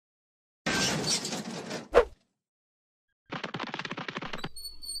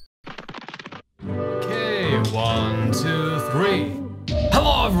1, 2, 3.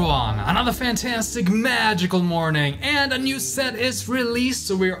 Hello everyone! Another fantastic magical morning, and a new set is released,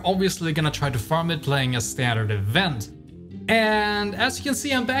 so we're obviously gonna try to farm it playing a standard event. And as you can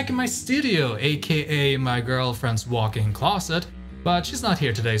see, I'm back in my studio, aka my girlfriend's walk-in closet, but she's not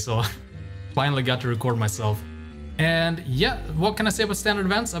here today, so finally got to record myself. And yeah, what can I say about standard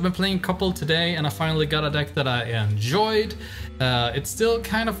events? I've been playing a couple today and I finally got a deck that I enjoyed. It's still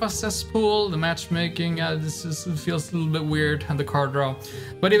kind of a cesspool, the matchmaking feels a little bit weird, and the card draw.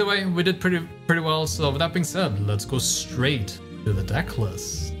 But either way, we did pretty well, so with that being said, let's go straight to the deck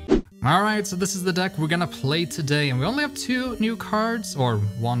list. Alright, so this is the deck we're gonna play today, and we only have 2 new cards, or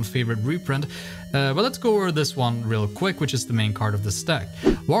 1 favorite reprint. But let's go over this one real quick, which is the main card of this deck.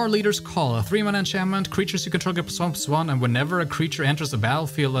 War Leader's Call, a 3-mana enchantment. Creatures you control get +1/+1, and whenever a creature enters the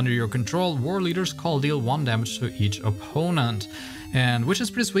battlefield under your control, War Leader's Call deal 1 damage to each opponent. And which is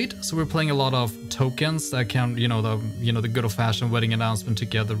pretty sweet. So we're playing a lot of tokens that can, the good old-fashioned wedding announcement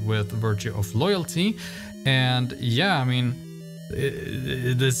together with Virtue of Loyalty. And yeah, I mean,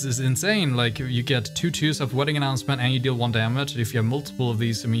 this is insane. Like, you get 2/2s of wedding announcement and you deal 1 damage. If you have multiple of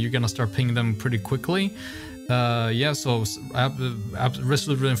these, I mean, you're gonna start pinging them pretty quickly. Yeah, so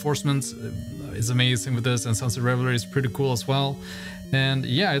Resolute Reinforcements is amazing with this, and Sunset Revelry is pretty cool as well. And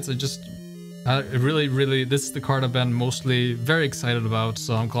yeah, it's really, this is the card I've been mostly very excited about,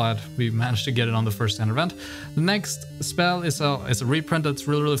 so I'm glad we managed to get it on the first standard event. The next spell is a reprint that's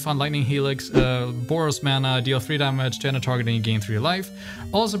really fun. Lightning Helix, BOROS mana, deal 3 damage to any target and you gain 3 life.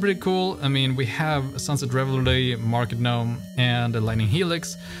 Also pretty cool. I mean, we have Sunset Revelry, Market Gnome, and Lightning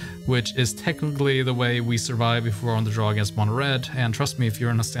Helix, which is technically the way we survive if we're on the draw against mono red. And trust me, if you're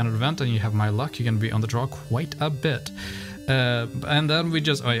in a standard event and you have my luck, you're gonna be on the draw quite a bit. And then we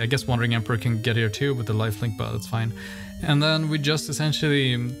just, I guess Wandering Emperor can get here too with the lifelink, but that's fine. And then we just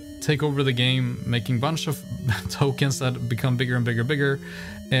essentially take over the game, making a bunch of tokens that become bigger and bigger,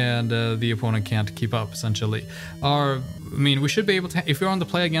 and the opponent can't keep up, essentially. I mean, we should be able to, if we're on the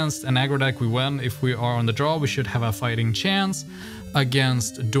play against an aggro deck, we win. If we are on the draw, we should have a fighting chance.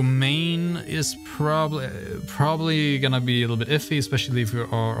 Against Domain is probably gonna be a little bit iffy, especially if we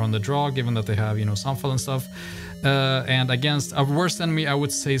are on the draw, given that they have, Sunfall and stuff. And against our worst enemy, I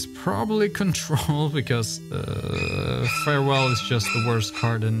would say, is probably Control, because Farewell is just the worst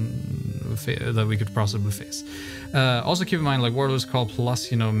card that we could possibly face. Also keep in mind, like, Warlord's Call plus,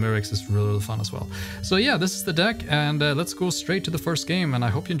 Mirrex is really fun as well. So yeah, this is the deck, and let's go straight to the first game, and I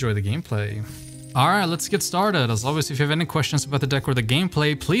hope you enjoy the gameplay. Alright, let's get started. As always, if you have any questions about the deck or the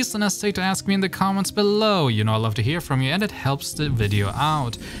gameplay, please don't hesitate to ask me in the comments below. I love to hear from you, and it helps the video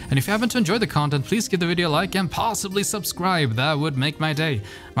out. And if you happen to enjoy the content, please give the video a like and possibly subscribe. That would make my day.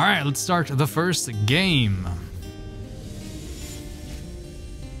 Alright, let's start the first game.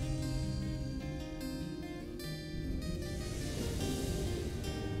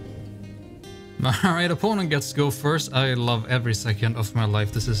 Alright, opponent gets to go first. I love every second of my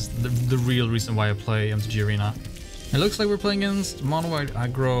life. This is the real reason why I play mtgarena. It looks like we're playing against mono white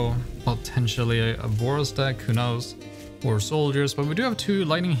aggro, potentially a Boros deck, who knows, or soldiers, but we do have 2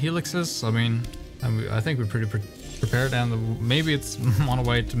 lightning helixes. I mean, I think we're pretty prepared, and maybe it's mono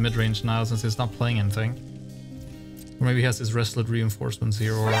white mid-range now since he's not playing anything. Or maybe he has his Resolute Reinforcements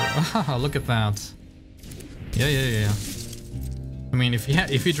here, or look at that. Yeah. I mean, if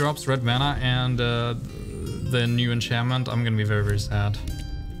he drops red mana and the new enchantment, I'm gonna be very sad.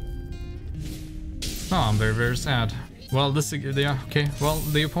 Oh, I'm very sad. Well, okay. Well,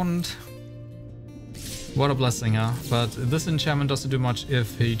 the opponent, what a blessing, huh? But this enchantment doesn't do much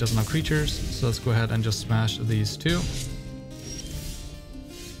if he doesn't have creatures, so let's go ahead and just smash these 2.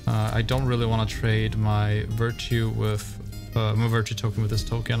 I don't really want to trade my Virtue with my Virtue token with this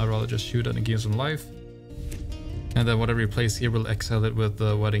token. I'd rather just shoot it and give some life. And then whatever you place here, we'll exile it with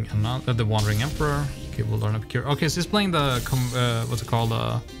the the Wandering Emperor. Okay, we'll learn up here. Okay, so he's playing the what's it called?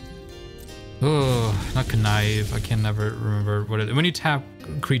 Not Connive. I can never remember what it is. When you tap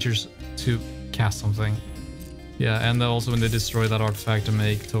creatures to cast something. Yeah, and then also when they destroy that artifact to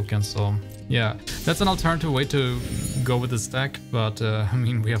make tokens. So yeah, that's an alternative way to go with this deck. But I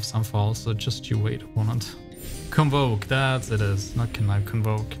mean, we have Sunfall, so just you wait, opponent. Convoke. That's it is. Not Connive.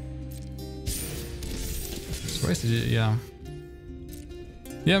 Convoke. Yeah.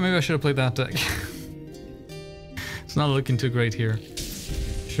 Yeah, maybe I should have played that deck. It's not looking too great here.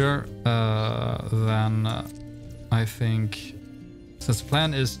 Sure, then I think since the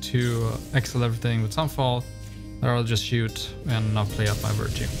plan is to exile everything with Sunfall, I'll just shoot and not play up my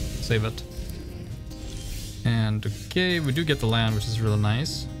Virtue. Save it. And okay, we do get the land, which is really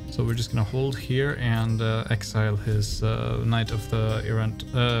nice. So we're just gonna hold here and exile his Knight Errant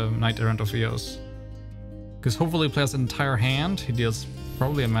of Eos. Because hopefully he plays an entire hand. He deals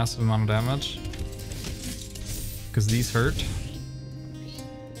probably a massive amount of damage. Because these hurt.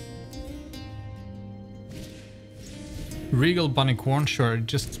 Regal Bunnycorn, sure.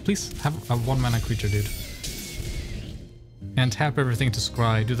 Just please have a 1-mana creature, dude. And tap everything to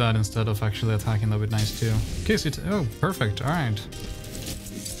scry. Do that instead of actually attacking. That would be nice too. Okay, so oh, perfect. Alright.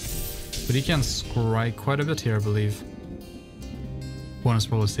 But he can scry quite a bit here, I believe. One is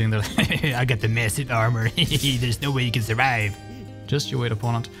probably sitting there like, I got the massive armor. There's no way you can survive. Just you wait,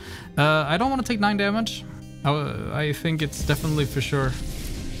 opponent. I don't want to take 9 damage. I think it's definitely for sure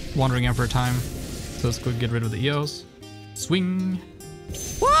Wandering Emperor time. So let's go get rid of the EOS. Swing.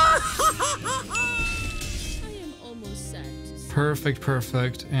 Perfect,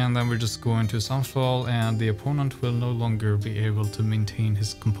 perfect. And then we're just going to Sunfall, and the opponent will no longer be able to maintain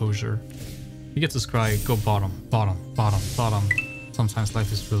his composure. He gets to scry, go bottom, bottom, bottom, bottom. Sometimes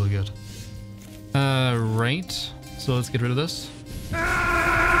life is really good. Right. So let's get rid of this.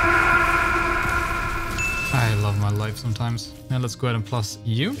 I love my life sometimes. And let's go ahead and plus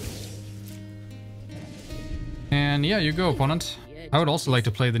you. And yeah, you go, opponent. I would also like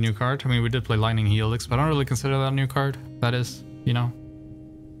to play the new card. I mean, we did play Lightning Helix, but I don't really consider that a new card. That is, you know,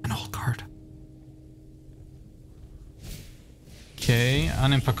 an old card. Okay,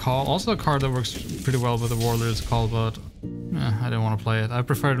 Animpakal. Also a card that works pretty well with the Warlord's Call, but I didn't want to play it. I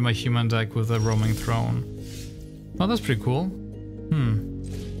preferred my human deck with a Roaming Throne. Oh, that's pretty cool.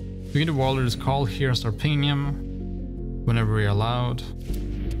 We can do Warlord's Call here and start pinging him whenever we're allowed.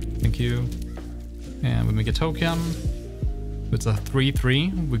 Thank you. And we make a token. It's a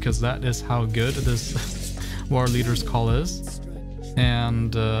 3/3 because that is how good this War Leader's Call is.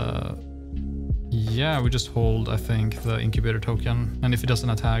 And yeah, we just hold, I think, the Incubator token. And if he doesn't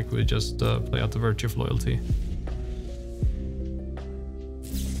attack, we just play out the Virtue of Loyalty.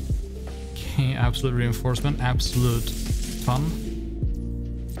 Okay, Absolute Reinforcement, absolute fun.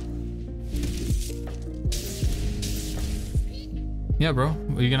 Yeah, bro,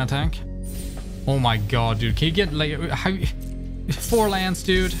 are you gonna attack? Oh my god, dude, can you get like... how? 4 lands,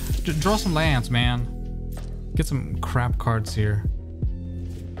 dude. Draw some lands, man. Get some crap cards here.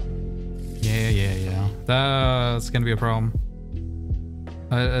 Yeah. That's gonna be a problem.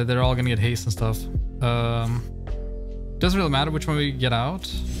 They're all gonna get haste and stuff. Doesn't really matter which one we get out,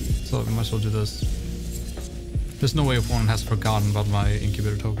 so we might as well do this. There's no way opponent has forgotten about my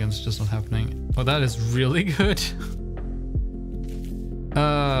Incubator tokens. Just not happening. Oh, that is really good.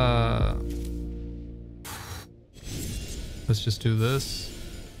 Let's just do this.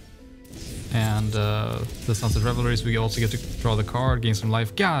 And the Sunset Revelries, we also get to draw the card, gain some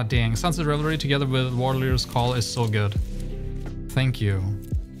life. God dang, Sunset Revelry together with Warlord's Call is so good. Thank you.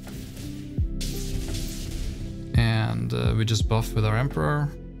 And we just buff with our Emperor.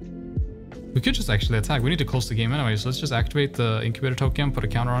 We could just actually attack. We need to close the game anyway, so let's just activate the Incubator token, put a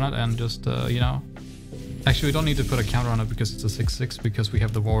counter on it, and just, you know... Actually, we don't need to put a counter on it because it's a 6/6, because we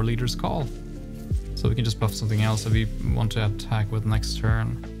have the War Leader's Call. So we can just buff something else that we want to attack with next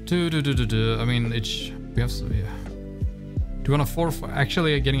turn. I mean, we have some, yeah. Do you want a 4/4?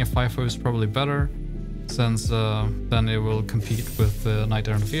 Actually, getting a 5/4 is probably better, since then it will compete with the Knight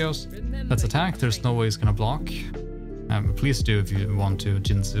Errant of Eos. Let's attack. There's no way it's gonna block. Please do if you want to,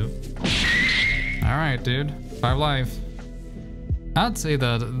 Jinsu. Alright, dude. 5 life. I'd say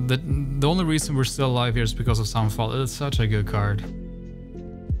that the only reason we're still alive here is because of Sunfall. It's such a good card.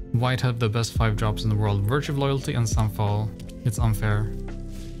 White have the best 5 drops in the world. Virtue of Loyalty and Sunfall. It's unfair.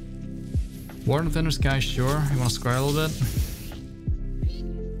 Warden of the Inner Sky, sure. You want to scry a little bit?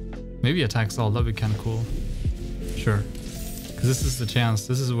 Maybe attack Sol, that'd be kind of cool. Sure. Because this is the chance.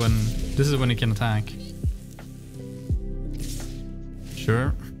 This is when he can attack.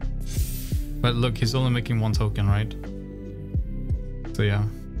 Sure. But look, he's only making 1 token, right? So yeah.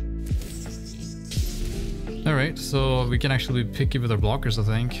 Alright, so we can actually be picky with our blockers, I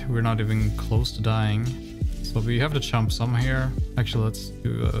think. We're not even close to dying. So we have to chump some here. Actually,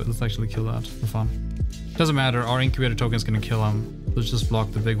 let's actually kill that for fun. Doesn't matter, our Incubator token is gonna kill him. Let's just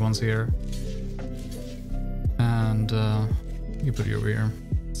block the big ones here. And you put you over here.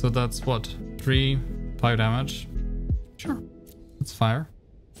 So that's what? 5 damage? Sure. Let's fire.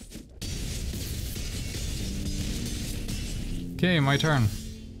 Okay, my turn.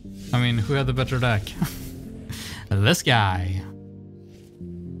 I mean, who had the better deck? This guy.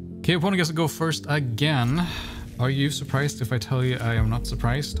 Okay, opponent gets to go first again. Are you surprised if I tell you I am not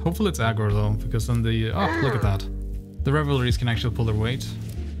surprised? Hopefully it's aggro though, because then the... Oh, look at that. The Revelries can actually pull their weight.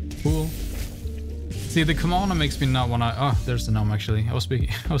 Cool. See, the Kimona makes me not wanna... Oh, there's the gnome actually. I was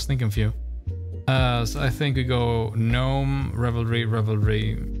thinking of you. So I think we go Gnome, Revelry,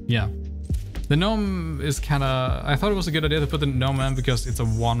 Revelry. Yeah. The gnome is kind of... I thought it was a good idea to put the gnome in because it's a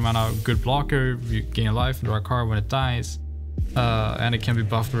 1 mana good blocker. You gain life and draw a card when it dies. And it can be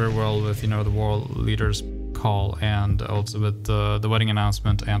buffed very well with, you know, the War Leader's Call and also with the Wedding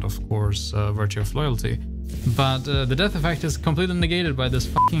Announcement and, of course, Virtue of Loyalty. But the death effect is completely negated by this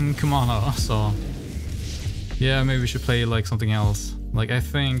fucking Kumano, so... Yeah, maybe we should play, like, something else. Like, I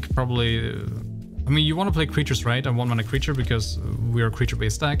think probably... I mean, you want to play creatures, right? A 1 mana creature because we're a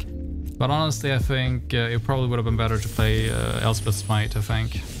creature-based deck. But honestly, I think it probably would have been better to play Elspeth's Smite, I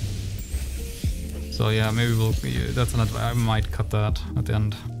think. So yeah, maybe we'll... That's an I might cut that at the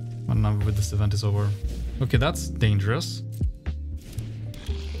end when this event is over. Okay, that's dangerous.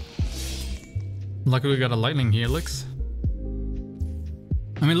 Luckily we got a lightning helix.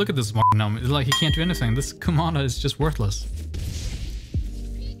 I mean, look at this gnome. It's like he can't do anything. This Kumano is just worthless.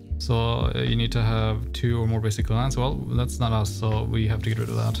 So you need to have 2 or more basic lands. Well, that's not us, so we have to get rid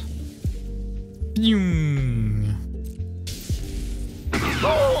of that.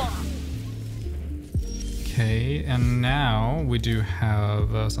 Okay, and now we do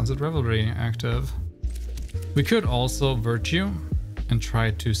have Sunset Revelry active. We could also Virtue and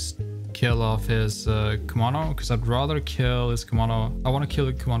try to kill off his Kumano, because I'd rather kill his Kumano. I want to kill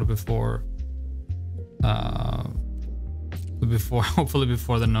the Kumano before, hopefully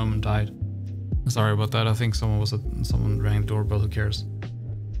before the gnome died. Sorry about that. I think someone rang the doorbell. Who cares?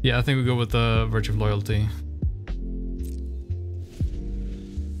 Yeah, I think we go with the Virtue of Loyalty.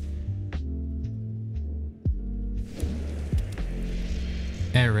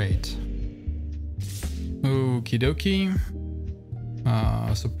 Alright. Okie dokie.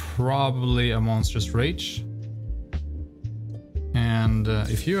 So probably a Monstrous Rage. And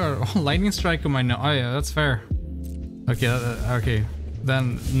if you are... Oh, Lightning Strike on my gnome. Oh yeah, that's fair. Okay, okay.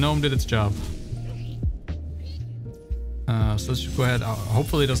 Then Gnome did its job. So let's just go ahead.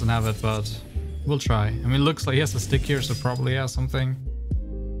 Hopefully it doesn't have it, but we'll try. I mean, it looks like he has a stick here, so probably has something.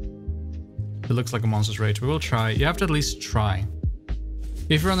 It looks like a Monstrous Rage. We will try. You have to at least try.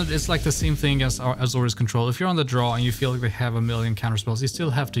 If you're on the, it's like the same thing as Azorius Control. If you're on the draw and you feel like they have a million counter spells, you still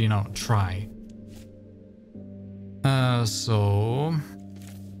have to, you know, try. So...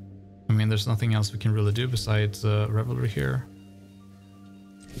 I mean, there's nothing else we can really do besides Revelry here.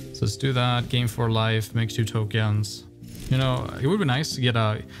 So let's do that. Game 4 life, make 2 tokens. You know, it would be nice to get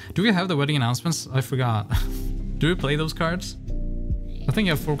a... Do we have the Wedding Announcements? I forgot. Do we play those cards? I think I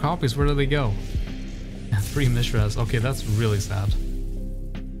have 4 copies. Where do they go? 3 Mishras. Okay, that's really sad.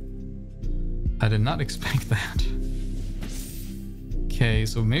 I did not expect that. Okay,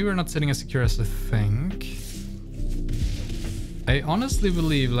 so maybe we're not sitting as secure as I think. I honestly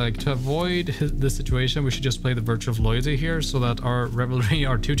believe, like, to avoid this situation, we should just play the Virtue of Loyalty here so that our Revelry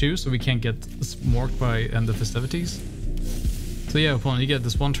are 2/2, so we can't get smorked by end of festivities. So yeah, opponent, you get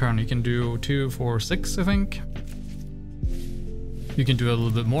this 1 turn. You can do 2, 4, 6, I think. You can do a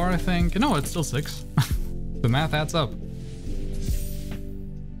little bit more, I think. No, it's still 6. The math adds up.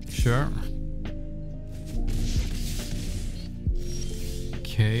 Sure.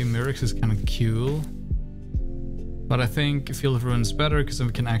 Okay, Mirrex is kind of cool. But I think Field of Ruin is better because then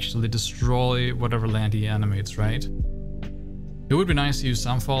we can actually destroy whatever land he animates, right? It would be nice to use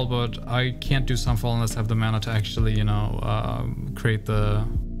Sunfall, but I can't do Sunfall unless I have the mana to actually, you know, create the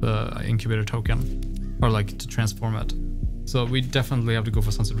incubator token. Or like to transform it. So we definitely have to go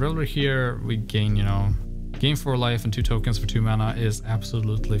for Sunset Revelry here. We gain, you know, gain 4 life and 2 tokens for 2 mana is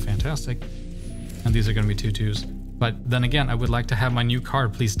absolutely fantastic. And these are going to be 2/2s. But then again, I would like to have my new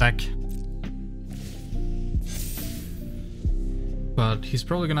card, please deck. But he's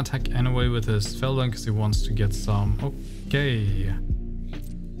probably gonna attack anyway with his Feldon because he wants to get some... Okay.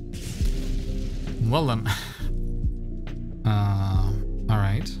 Well then.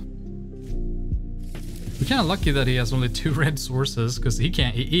 Alright. We're kind of lucky that he has only 2 red sources because he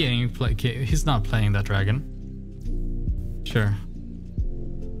can't... He ain't play, he's not playing that dragon. Sure.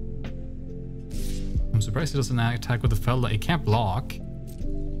 I'm surprised he doesn't attack with the Feldon. He can't block.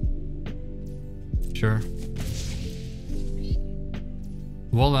 Sure.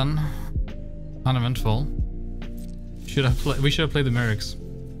 Well then, uneventful. We should have played the Mirrex.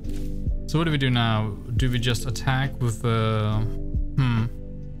 So what do we do now? Do we just attack with the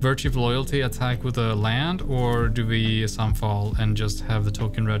Virtue of Loyalty, attack with a land, or do we Sunfall and just have the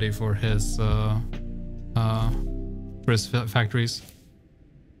token ready for his factories?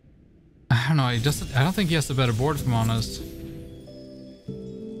 I don't know. I don't think he has the better board, if I'm honest.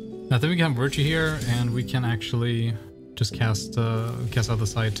 I think we can have Virtue here, and we can actually just cast out the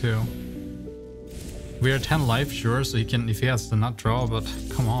side too. We are 10 life, sure, so he can, if he has to not draw, but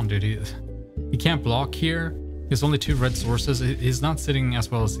come on, dude, he can't block here. He has only 2 red sources. He's not sitting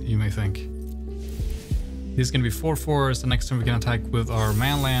as well as you may think. These are gonna be 4/4s. The next turn we can attack with our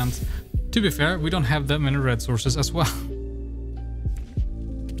man lands. To be fair, we don't have that many red sources as well.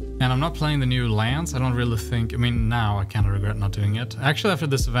 And I'm not playing the new lands. I don't really think, I mean, now I kind of regret not doing it. Actually, after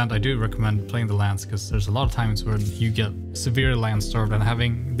this event, I do recommend playing the lands because there's a lot of times where you get severe land starved and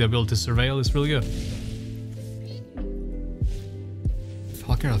having the ability to surveil is really good.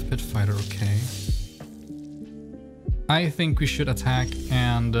 Falkirth Pit Fighter, okay. I think we should attack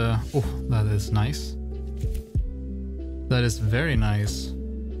and, oh, that is nice. That is very nice.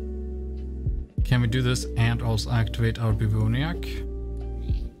 Can we do this and also activate our Bivoniac?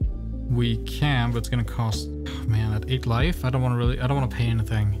 We can, but it's gonna cost, oh man, at 8 life. I don't want to pay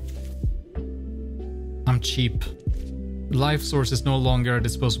anything. I'm cheap. Life source is no longer a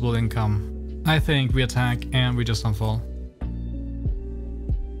disposable income. I think we attack and we just unfall.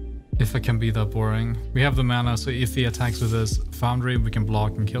 If I can be that boring. We have the mana, so if he attacks with his Foundry, we can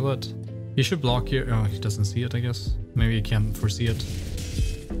block and kill it. He should block here. Oh, he doesn't see it, I guess. Maybe he can't foresee it.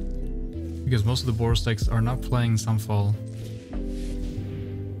 Because most of the BOROS decks are not playing Sunfall.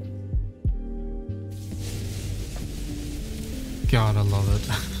 God, I love it.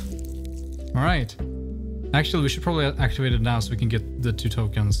 Alright. Actually, we should probably activate it now so we can get the 2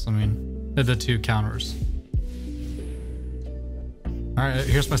 tokens. I mean, the 2 counters. Alright,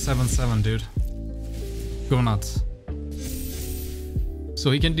 here's my 7/7, dude. Go nuts.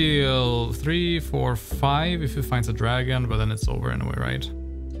 So he can deal 3, 4, 5 if he finds a dragon, but then it's over anyway, right?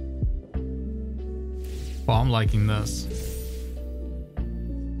 Oh, I'm liking this.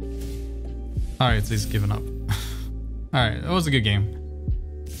 Alright, so he's given up. Alright, that was a good game.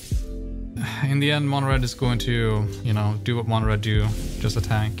 In the end, Monored is going to, you know, do what Monored do. Just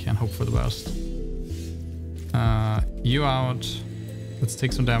attack and hope for the best. You out. Let's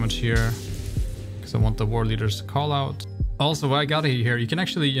take some damage here. Because I want the war leaders to call out. Also, what I got here, you can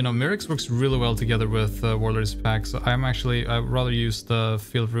actually, you know, Mirix works really well together with Warlord's pack. So I'd rather use the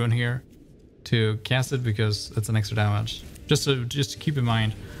Field Ruin here to cast it because it's an extra damage. Just to keep in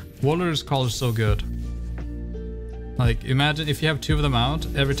mind, Warlord's Call is so good. Like, imagine if you have 2 of them out,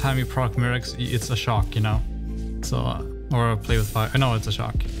 every time you proc Mirix, it's a shock, you know? So, or play with fire. I know it's a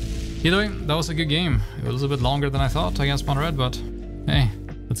shock. Either way, that was a good game. It was a bit longer than I thought against Monored, but hey,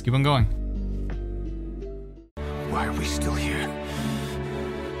 let's keep on going. Why are we still here?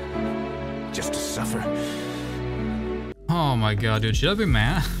 Just to suffer? Oh my god, dude, should I be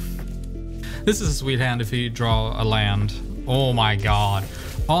mad? This is a sweet hand if you draw a land. Oh my god.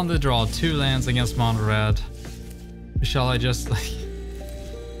 On the draw, 2 lands against Monored. Shall I just like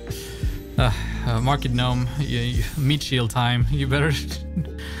Market Gnome, meat shield time, you better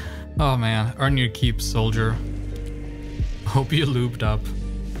oh man, earn your keep, soldier. Hope you looped up.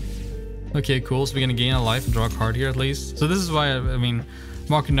 Okay, cool, so we're gonna gain a life and draw a card here at least. So this is why, I mean,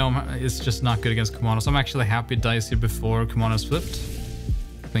 Market Gnome is just not good against Kumano, so I'm actually happy it dies here before Kumano's flipped.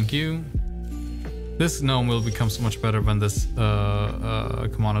 Thank you. This gnome will become so much better when this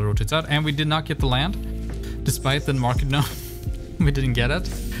Kumano rotates out, and we did not get the land. Despite the Market Gnome, we didn't get it.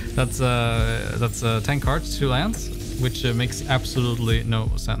 That's 10 cards, 2 lands, which makes absolutely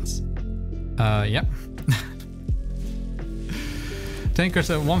no sense. Yep. 10 cards,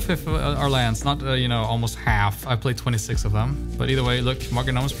 1/5 are lands, not you know, almost half. I played 26 of them, but either way, look,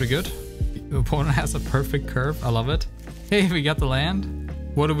 Market Gnome is pretty good. The opponent has a perfect curve. I love it. Hey, we got the land.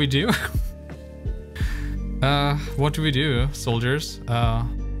 What do we do? What do we do, soldiers?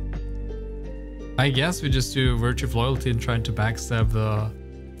 I guess we just do Virtue of Loyalty and try to backstab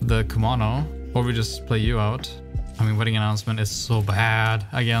the Kumano, or we just play you out. I mean, Wedding Announcement is so bad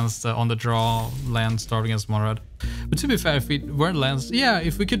against on the draw land start against Monored. But to be fair, if we weren't lands, yeah,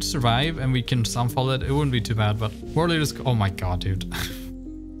 if we could survive and we can sunfall it, it wouldn't be too bad. But War Leaders, oh my god, dude.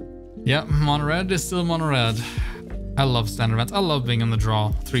 Yeah, Monored is still Monored. I love standard events. I love being on the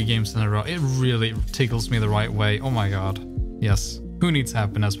draw 3 games in a row. It really tickles me the right way. Oh my god. Yes. Who needs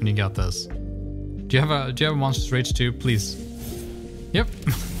happiness when you got this? Do you have a Monstrous Rage too, please? Yep.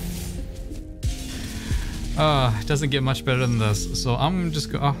 It doesn't get much better than this. So I'm just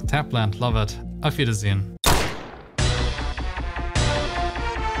go tap land, love it. Auf Wiedersehen.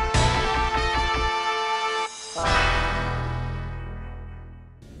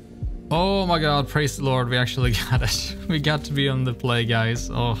 Oh my god, praise the Lord, we actually got it. We got to be on the play, guys.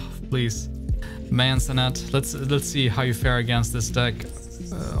 Oh, please. Mansonet, let's see how you fare against this deck.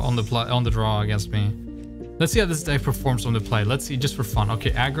 On the draw against me. Let's see how this deck performs on the play. Let's see, just for fun.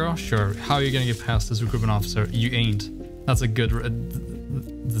 Okay, aggro, sure. How are you gonna get past this recruitment officer? You ain't. That's a good.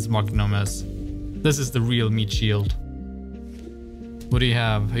 This Market Gnome is. This is the real meat shield. What do you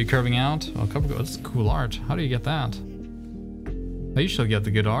have? Are you curving out? Oh, that's cool art. How do you get that? I usually get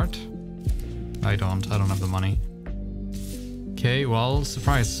the good art. I don't have the money. Okay, well,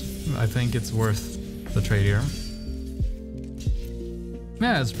 surprise. I think it's worth the trade here.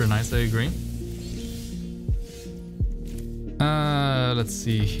 Yeah, it's pretty nice, I agree. Let's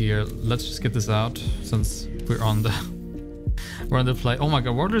see here. Let's just get this out since we're on the play. Oh my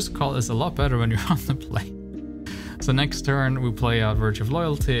god, Warder's Call is a lot better when you're on the play. So next turn we play out Virtue of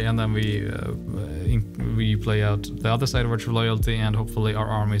Loyalty, and then we play out the other side of Virtue of Loyalty, and hopefully our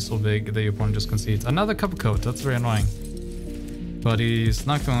army is so big that your opponent just concedes. Another Cup Coat, that's very annoying. But he's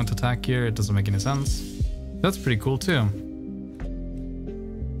not going to attack here, it doesn't make any sense. That's pretty cool too.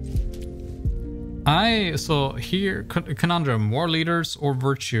 So here, conundrum, War Leaders or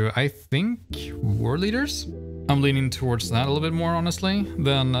Virtue? I think War Leaders? I'm leaning towards that a little bit more, honestly.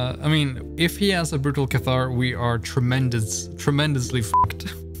 Then, I mean, if he has a Brutal Cathar, we are tremendously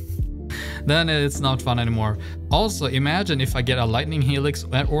fucked. Then it's not fun anymore. Also, imagine if I get a Lightning Helix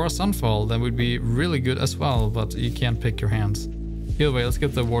or a Sunfall, that would be really good as well, but you can't pick your hands. Either way, let's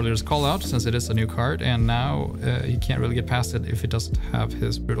get the Warrior's Call out, since it is a new card, and now he can't really get past it if he doesn't have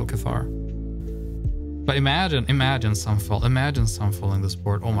his Brutal Cathar. But imagine Sunfall. Imagine Sunfall in this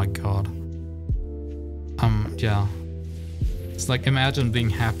board. Oh my god. Yeah. It's like, imagine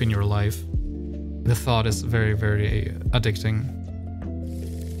being happy in your life. The thought is very, very addicting.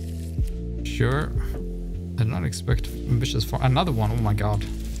 Sure. I did not expect ambitious for another one. Oh my god.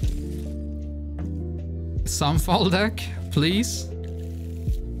 Sunfall deck, please.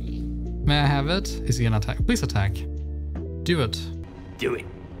 May I have it? Is he gonna attack? Please attack. Do it. Do it.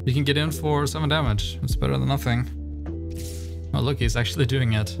 You can get in for 7 damage. It's better than nothing. Oh look, he's actually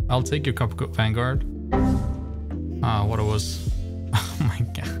doing it. I'll take your Cup Vanguard. Ah, what it was. Oh my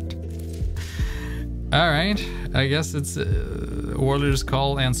god. Alright, I guess it's Warrior's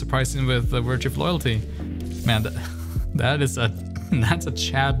Call and surprising with the Virtue of Loyalty. Man, that's a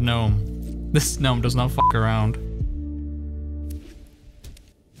Chad gnome. This gnome does not fuck around.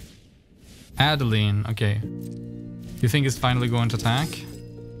 Adeline, okay. You think he's finally going to attack?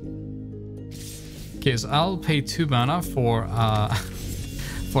 Okay, so I'll pay 2 mana for a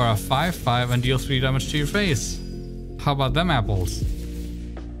 5/5 and deal 3 damage to your face. How about them apples?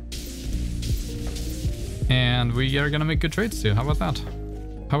 And we are gonna make good trades too. How about that?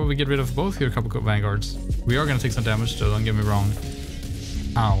 How about we get rid of both your Cup Coat Vanguards? We are gonna take some damage though, don't get me wrong.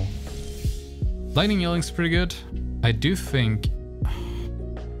 Ow. Lightning Yelling's pretty good. I do think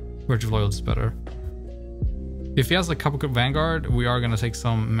Virtue of Loyalty is better. If he has a Cup Coat Vanguard, we are gonna take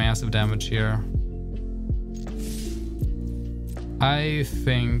some massive damage here. I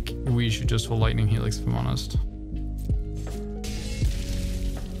think we should just hold Lightning Helix, if I'm honest.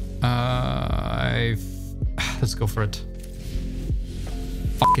 Let's go for it.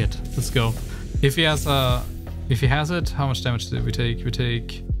 Fuck it. Let's go. If he has it, how much damage did we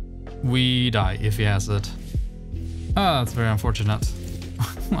take? We die if he has it. Ah, that's very unfortunate.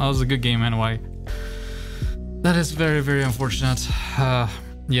 That was a good game anyway. That is very, very unfortunate.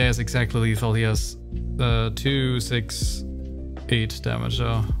 Yeah, it's exactly lethal. He has 2, 6, 8 damage.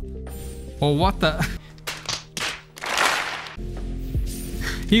 Oh, what the?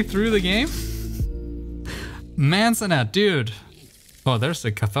 He threw the game? Mansonet, dude. Oh, there's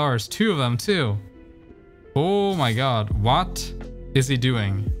the Cathars. 2 of them too. Oh my god. What is he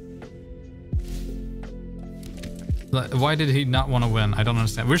doing? Why did he not want to win? I don't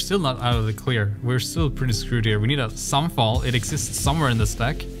understand. We're still not out of the clear. We're still pretty screwed here. We need a Sunfall. It exists somewhere in this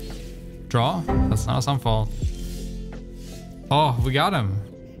deck. Draw? That's not a Sunfall. Oh, we got him.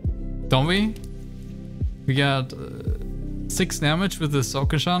 Don't we? We got 6 damage with the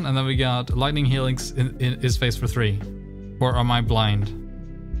Sokushan, and then we got Lightning Helix in his face for 3. Or am I blind?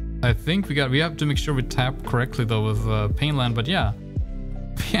 I think we have to make sure we tap correctly though with Painland, but yeah.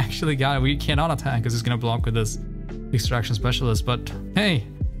 We actually got it. We cannot attack because he's gonna block with this Extraction Specialist, but hey,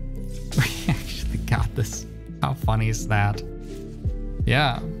 we actually got this. How funny is that?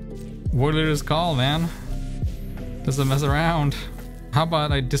 Yeah. Warrior's Call, man. Doesn't mess around. How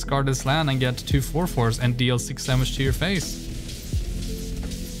about I discard this land and get 2 4/4s and deal 6 damage to your face?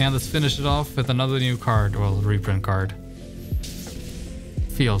 And let's finish it off with another new card, well, reprint card.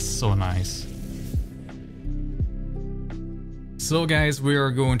 Feels so nice. So guys, we are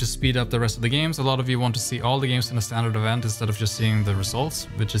going to speed up the rest of the games. A lot of you want to see all the games in a standard event instead of just seeing the results,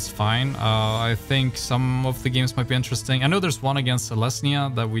 which is fine. I think some of the games might be interesting. I know there's one against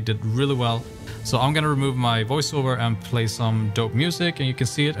Celestia that we did really well. So I'm gonna remove my voiceover and play some dope music, and you can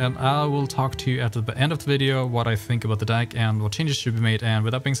see it, and I will talk to you at the end of the video what I think about the deck and what changes should be made. And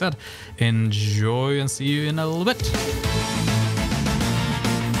with that being said, enjoy and see you in a little bit.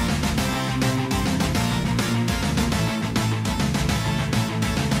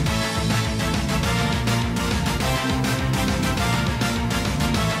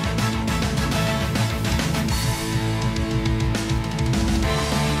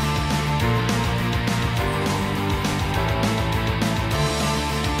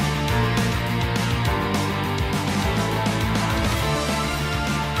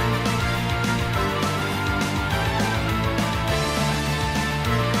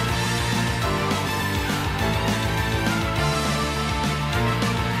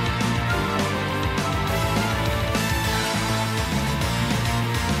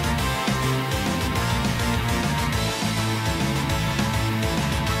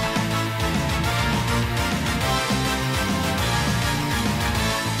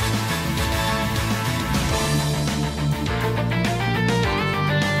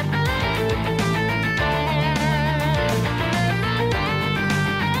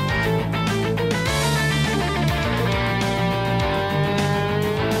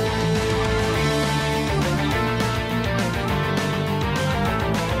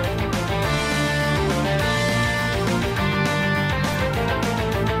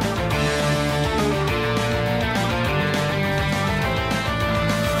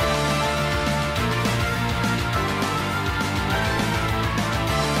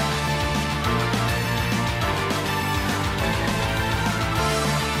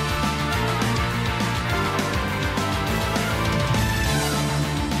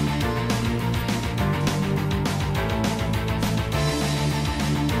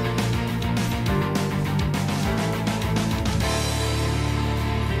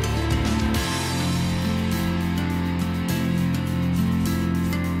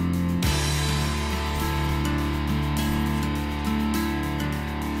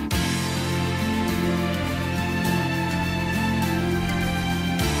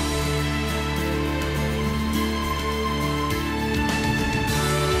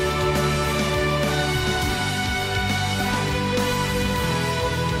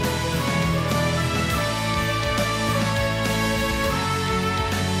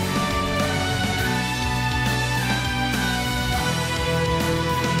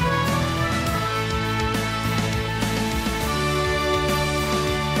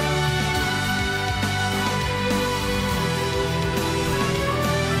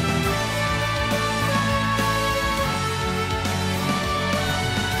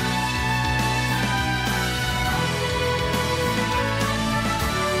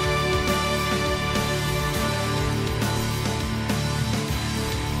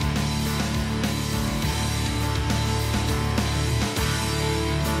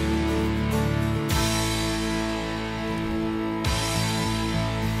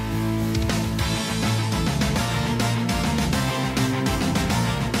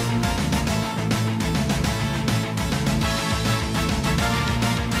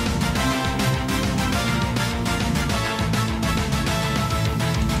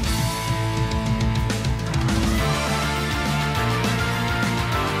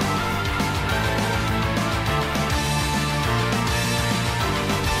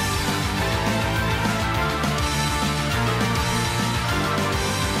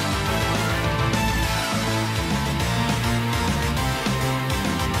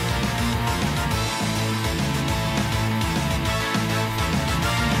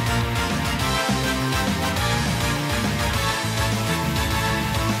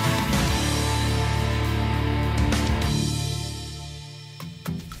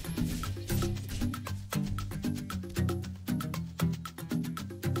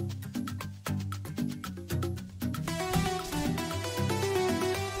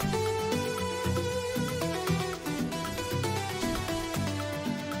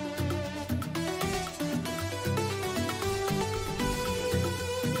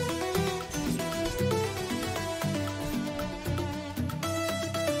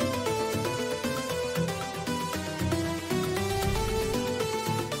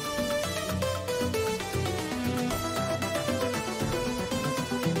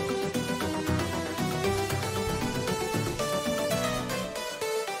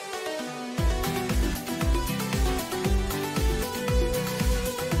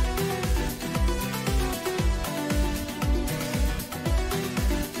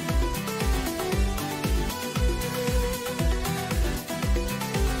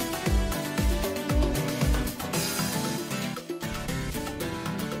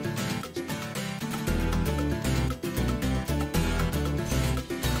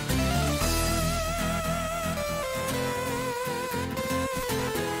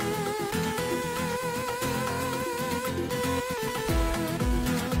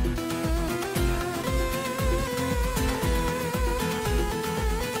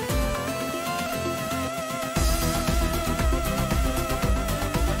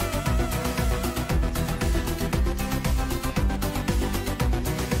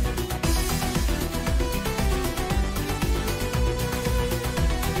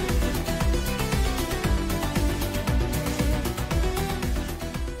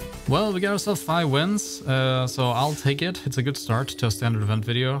 Well, we got ourselves 5 wins, so I'll take it. It's a good start to a standard event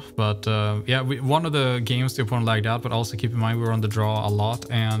video, but yeah, one of the games the opponent lagged out, but also keep in mind we were on the draw a lot,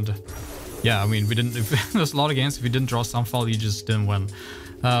 and yeah, I mean, we didn't. There's a lot of games, if you didn't draw some fall, you just didn't win.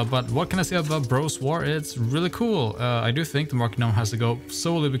 But what can I say about BOROS War? It's really cool. I do think the market gnome has to go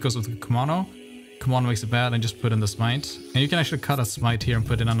solely because of the Kumano. Kumano makes it bad and just put in the smite. And you can actually cut a smite here and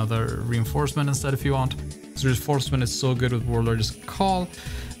put in another reinforcement instead if you want. So reinforcement is so good with Warlord's Call.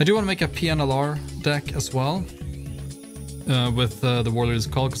 I do want to make a PNLR deck as well with the Warlord's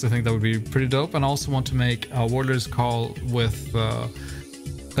Call, because I think that would be pretty dope. And I also want to make a Warlord's Call with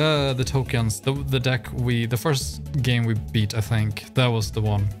the tokens. The deck the first game we beat, I think, that was the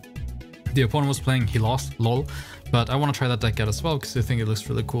one. The opponent was playing, he lost, lol. But I want to try that deck out as well because I think it looks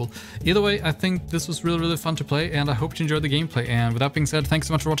really cool. Either way, I think this was really fun to play, and I hope you enjoyed the gameplay. And with that being said, thanks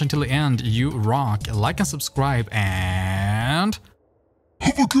so much for watching till the end. You rock. Like and subscribe, and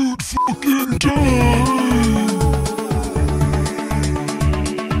have a good fucking time!